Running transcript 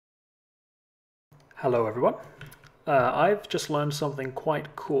Hello everyone. I've just learned something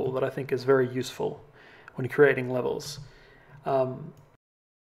quite cool that I think is very useful when creating levels. Um,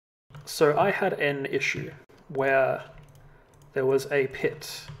 so I had an issue where there was a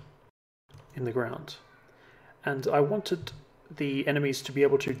pit in the ground, and I wanted the enemies to be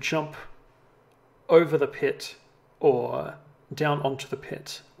able to jump over the pit or down onto the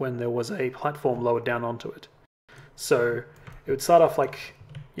pit when there was a platform lowered down onto it. So it would start off like,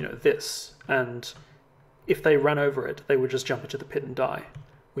 this, and if they ran over it, they would just jump into the pit and die,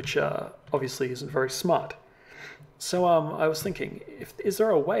 which obviously isn't very smart. So I was thinking, is there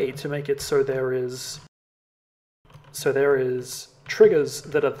a way to make it so there is triggers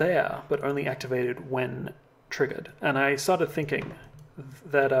that are there but only activated when triggered? And I started thinking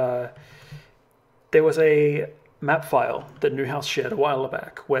that there was a map file that Newhouse shared a while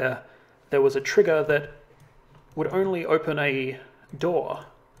back where there was a trigger that would only open a door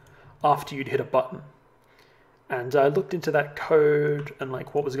after you'd hit a button. And I looked into that code and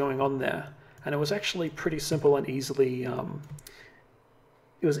like what was going on there, and it was actually pretty simple and easily,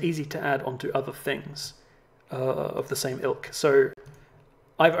 it was easy to add onto other things of the same ilk. So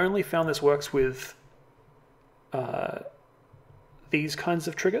I've only found this works with these kinds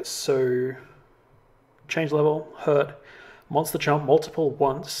of triggers. So change level, hurt, monster jump, multiple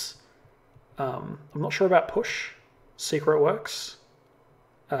once. I'm not sure about push, secret works,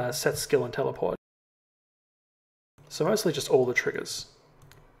 set skill and teleport. So mostly just all the triggers.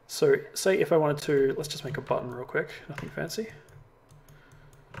 So say if I wanted to, let's just make a button real quick, nothing fancy.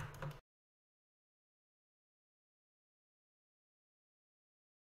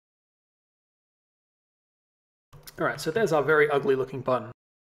 All right, so there's our very ugly looking button.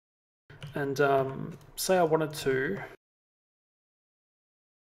 And say I wanted to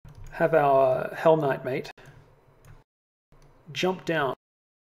have our Hell Knight mate jump down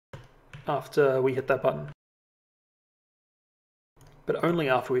after we hit that button. But only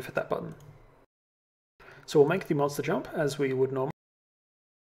after we've hit that button. So we'll make the monster jump as we would normally.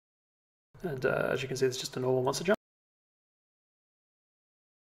 And as you can see, it's just a normal monster jump.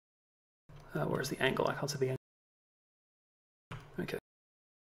 Where's the angle? I can't see the angle. Okay.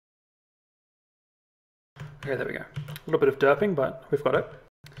 Okay, there we go. A little bit of derping, but we've got it.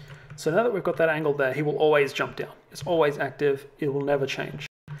 So now that we've got that angle there, he will always jump down. It's always active. It will never change.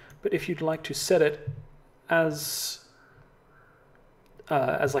 But if you'd like to set it as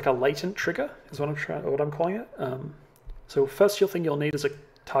like a latent trigger, is what I'm calling it. So first thing you'll need is a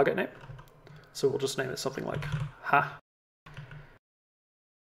target name. So we'll just name it something like Ha.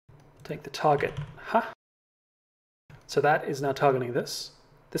 Take the target Ha. So that is now targeting this.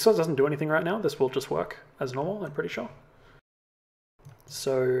 This one doesn't do anything right now. This will just work as normal, I'm pretty sure.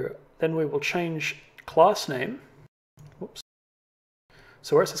 So then we will change class name. Whoops.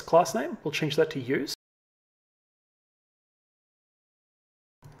 So where it says class name, we'll change that to use.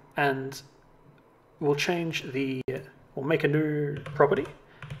 And we'll make a new property,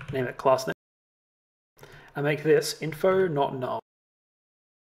 name it class name, and make this info not null.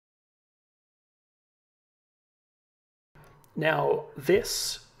 Now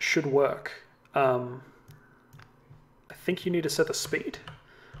this should work. I think you need to set the speed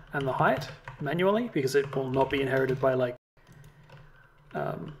and the height manually because it will not be inherited by like,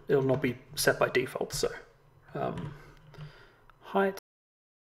 it'll not be set by default. So height.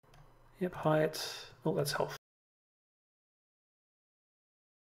 Yep, height. Oh, that's health.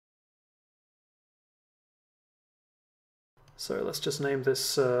 So let's just name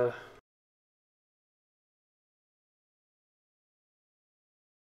this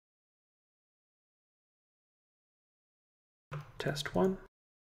test 1.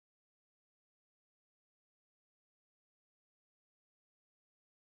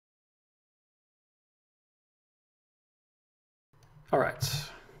 All right.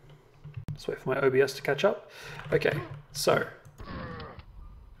 Let's wait for my OBS to catch up. Okay, so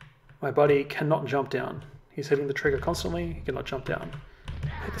my buddy cannot jump down. He's hitting the trigger constantly, he cannot jump down.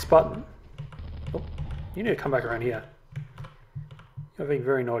 Hit this button. Oh, you need to come back around here. You're being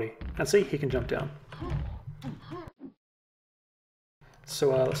very naughty. And see, he can jump down. So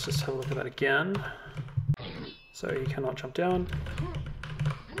let's just have a look at that again. So he cannot jump down.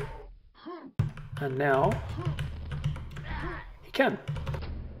 And now he can.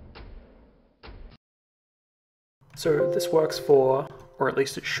 So this works for, or at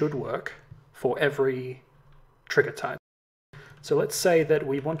least it should work, for every trigger type. So let's say that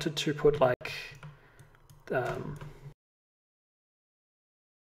we wanted to put like, let's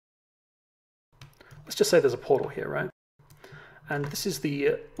just say there's a portal here, right? And this is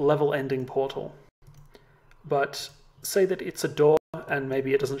the level ending portal. But say that it's a door and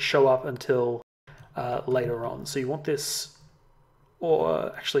maybe it doesn't show up until later on. So you want this,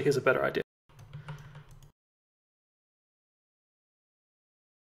 or actually here's a better idea.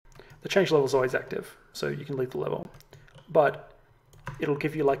 The change level is always active, so you can leave the level, but it'll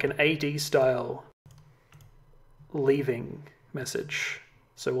give you like an AD style leaving message.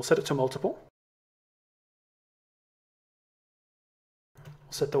 So we'll set it to multiple.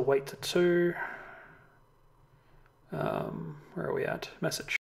 We'll set the weight to 2. Where are we at?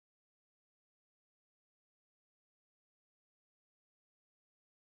 Message.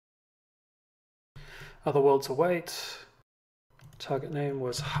 Other worlds await. Target name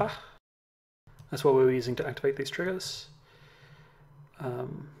was Ha. That's what we were using to activate these triggers.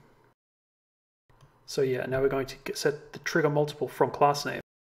 So yeah, now we're going to set the trigger multiple from class name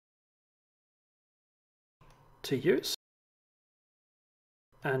to use.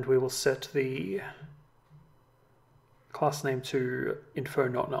 And we will set the class name to info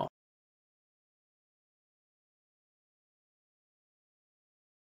not null.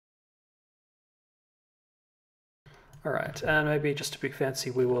 All right, and maybe just to be fancy,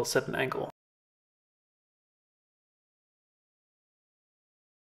 we will set an angle.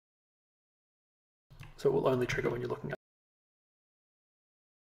 So it will only trigger when you're looking at it.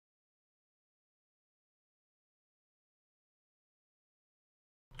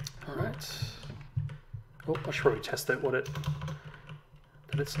 All right. Oh, I should probably test that that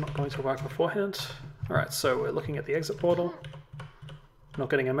it's not going to work beforehand. All right, so we're looking at the exit portal.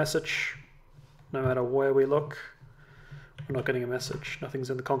 Not getting a message. No matter where we look, we're not getting a message. Nothing's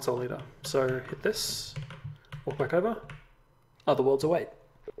in the console either. So hit this, walk back over. Other worlds await.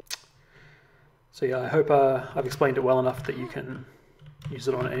 So yeah, I hope I've explained it well enough that you can use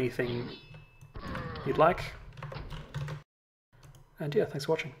it on anything you'd like. And yeah, thanks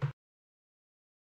for watching.